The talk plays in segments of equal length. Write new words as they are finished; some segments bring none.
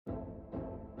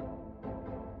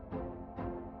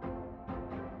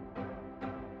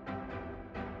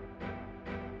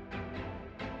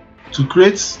To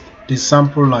create the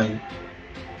sample line,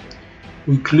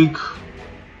 we click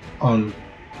on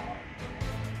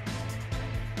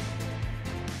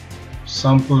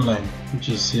sample line, which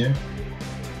is here.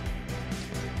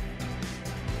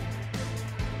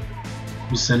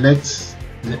 We select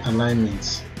the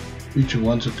alignment which we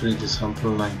want to create the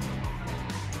sample line.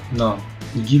 Now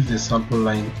we give the sample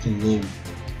line a name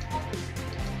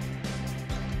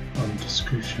and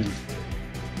description,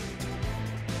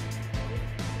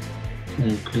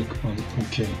 and you click on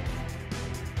OK.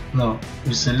 Now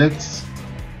we select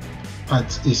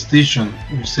at a station,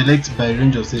 we select by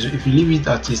range of station. If you leave it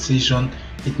at a station,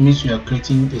 it means you are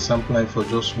creating a sample line for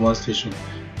just one station.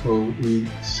 So we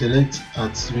select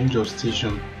at range of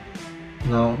station.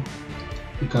 Now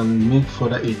we can make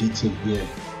further editing here,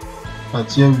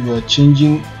 but here we are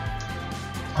changing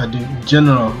at the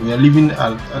general, we are leaving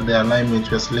at the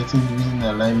alignment, we are selecting leaving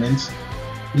alignment.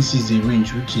 This is the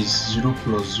range, which is 0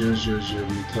 plus 000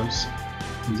 meters.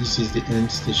 This is the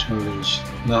end station range.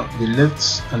 Now the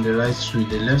left and the right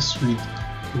suite, the left suite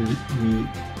we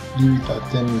leave it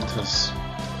at 10 meters,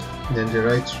 then the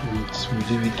right suite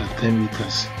we leave it at 10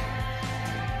 meters,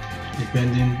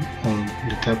 depending on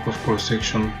the type of cross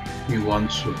section you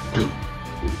want to do.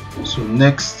 So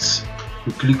next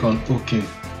we click on OK,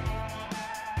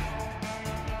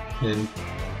 then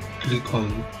click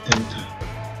on enter.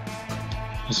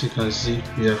 As you can see,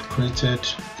 we have created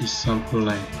a sample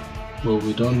line, but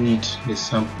we don't need the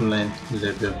sample line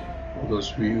label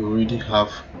because we already have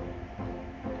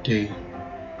the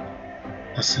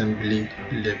assembly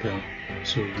label.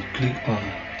 So we click on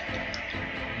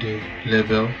the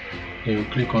label, then we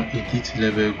click on edit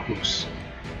label groups.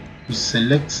 We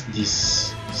select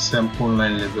this sample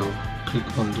line label,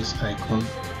 click on this icon,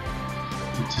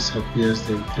 it disappears,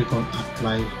 then click on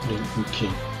apply, then OK.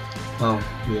 Now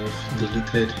we have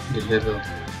deleted the label.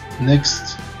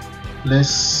 Next,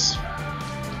 let's,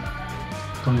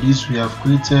 from this we have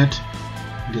created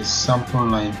the sample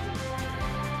line.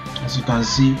 As you can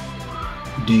see,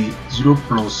 the 0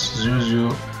 plus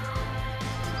 00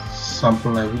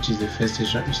 sample line, which is the first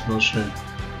station, is not shown.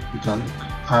 You can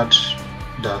add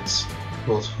that,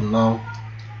 but for now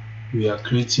we are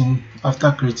creating,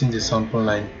 after creating the sample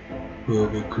line, we will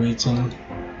be creating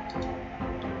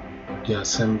the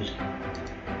assembly.